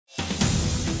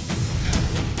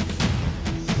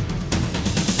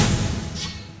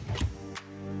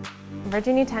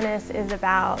Virginia tennis is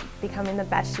about becoming the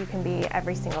best you can be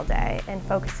every single day and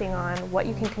focusing on what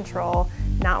you can control,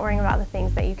 not worrying about the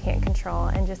things that you can't control,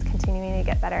 and just continuing to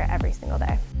get better every single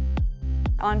day.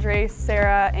 Andre,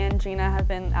 Sarah, and Gina have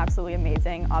been absolutely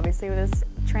amazing. Obviously with this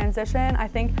transition, I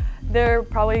think they're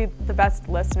probably the best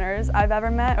listeners I've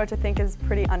ever met, which I think is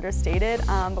pretty understated.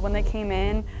 But when they came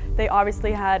in, they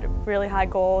obviously had really high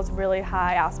goals, really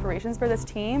high aspirations for this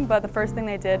team. But the first thing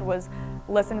they did was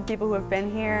listen to people who have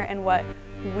been here and what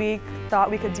we thought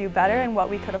we could do better and what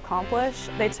we could accomplish.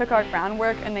 They took our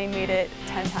groundwork and they made it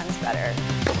 10 times better.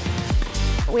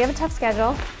 We have a tough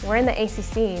schedule. We're in the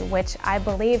ACC, which I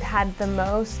believe had the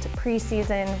most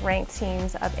preseason ranked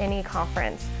teams of any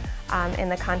conference in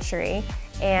the country.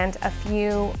 And a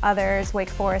few others, Wake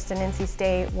Forest and NC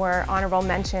State, were honorable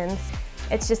mentions.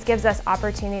 It just gives us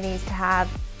opportunities to have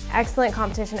excellent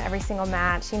competition every single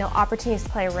match, opportunities to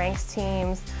play ranked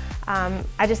teams.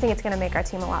 I just think it's going to make our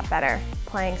team a lot better,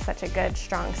 playing such a good,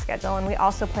 strong schedule. And we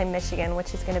also play Michigan,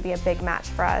 which is going to be a big match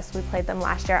for us. We played them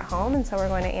last year at home, and so we're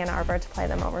going to Ann Arbor to play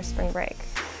them over spring break.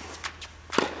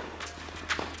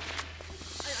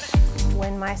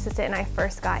 When my assistant and I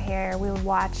first got here, we would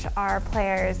watch our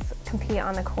players compete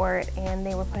on the court, and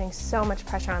they were putting so much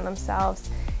pressure on themselves.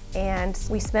 And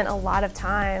we spent a lot of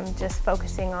time just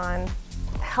focusing on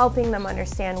helping them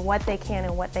understand what they can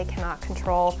and what they cannot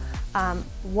control,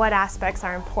 what aspects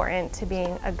are important to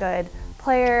being a good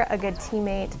player, a good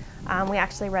teammate. We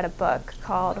actually read a book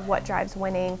called What Drives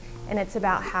Winning, and it's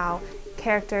about how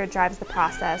character drives the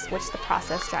process, which the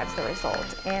process drives the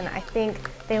result. And I think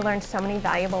they learned so many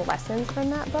valuable lessons from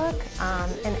that book.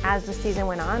 And as the season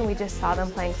went on, we just saw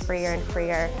them playing freer and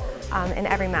freer in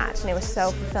every match. And it was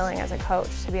so fulfilling as a coach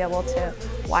to be able to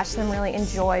watch them really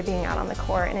enjoy being out on the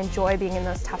court and enjoy being in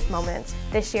those tough moments.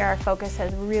 This year, our focus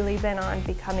has really been on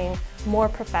becoming more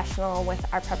professional with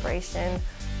our preparation,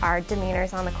 our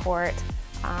demeanors on the court,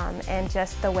 and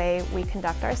just the way we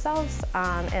conduct ourselves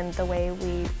and the way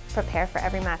we prepare for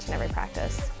every match and every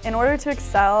practice. In order to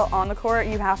excel on the court,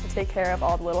 you have to take care of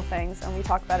all the little things, and we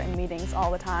talk about it in meetings all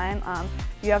the time.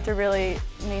 You have to really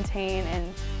maintain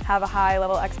and have a high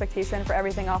level expectation for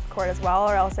everything off the court as well,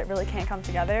 or else it really can't come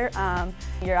together.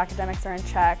 Your academics are in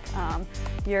check,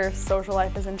 your social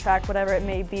life is in check, whatever it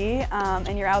may be,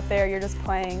 and you're out there, you're just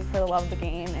playing for the love of the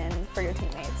game and for your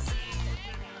teammates.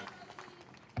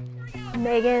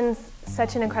 Meghan's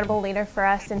such an incredible leader for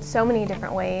us in so many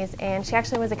different ways, and she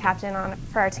actually was a captain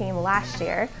for our team last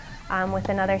year with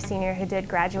another senior who did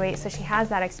graduate, so she has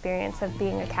that experience of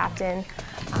being a captain.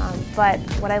 But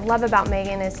what I love about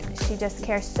Meghan is she just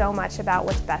cares so much about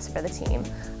what's best for the team.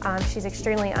 She's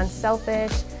extremely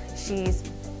unselfish. She's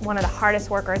one of the hardest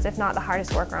workers, if not the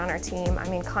hardest worker on our team. I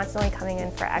mean, constantly coming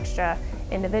in for extra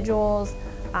individuals.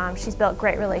 She's built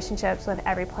great relationships with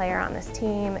every player on this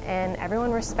team, and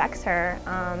everyone respects her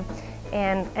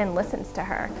and listens to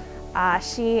her.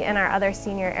 She and our other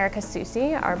senior, Erica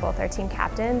Susi, are both our team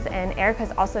captains, and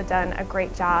Erica's also done a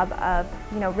great job of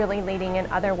really leading in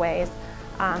other ways,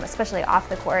 especially off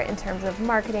the court in terms of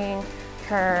marketing,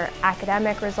 her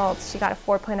academic results. She got a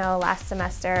 4.0 last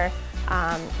semester.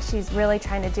 She's really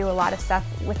trying to do a lot of stuff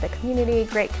with the community,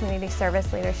 great community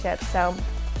service leadership. So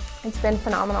it's been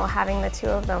phenomenal having the two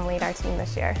of them lead our team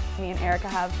this year. Me and Erica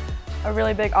have a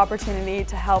really big opportunity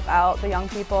to help out the young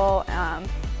people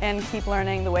and keep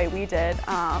learning the way we did.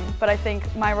 But I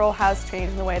think my role has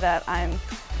changed in the way that I'm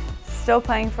still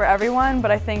playing for everyone, but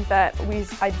I think that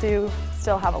I do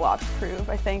still have a lot to prove,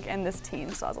 I think, and this team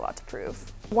still has a lot to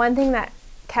prove. One thing that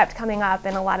kept coming up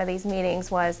in a lot of these meetings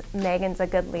was Meghan's a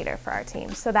good leader for our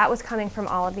team. So that was coming from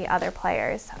all of the other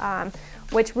players,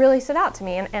 which really stood out to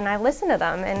me, and I listened to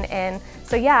them. And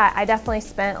so yeah, I definitely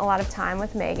spent a lot of time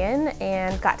with Meghan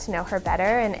and got to know her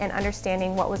better and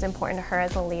understanding what was important to her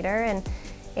as a leader.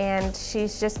 And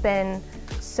she's just been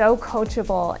so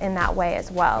coachable in that way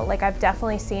as well. Like, I've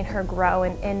definitely seen her grow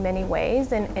in many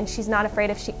ways, and she's not afraid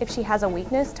if she has a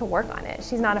weakness to work on it.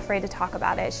 She's not afraid to talk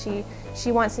about it.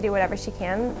 She wants to do whatever she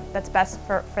can that's best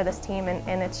for this team,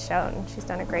 and it's shown. She's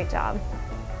done a great job.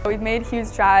 We've made huge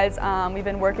strides. We've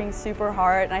been working super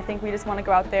hard, and I think we just want to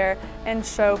go out there and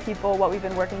show people what we've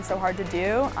been working so hard to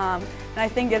do. And I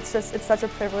think it's such a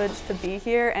privilege to be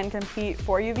here and compete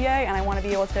for UVA, and I want to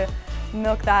be able to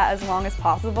milk that as long as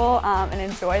possible and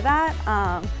enjoy that.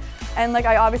 And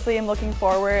I obviously am looking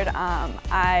forward.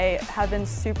 I have been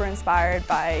super inspired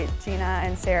by Gina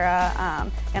and Sarah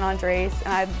and Andres,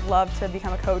 and I'd love to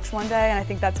become a coach one day, and I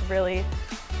think that's really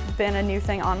been a new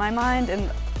thing on my mind and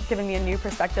giving me a new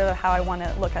perspective of how I want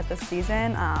to look at this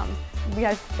season. We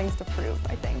have things to prove,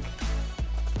 I think.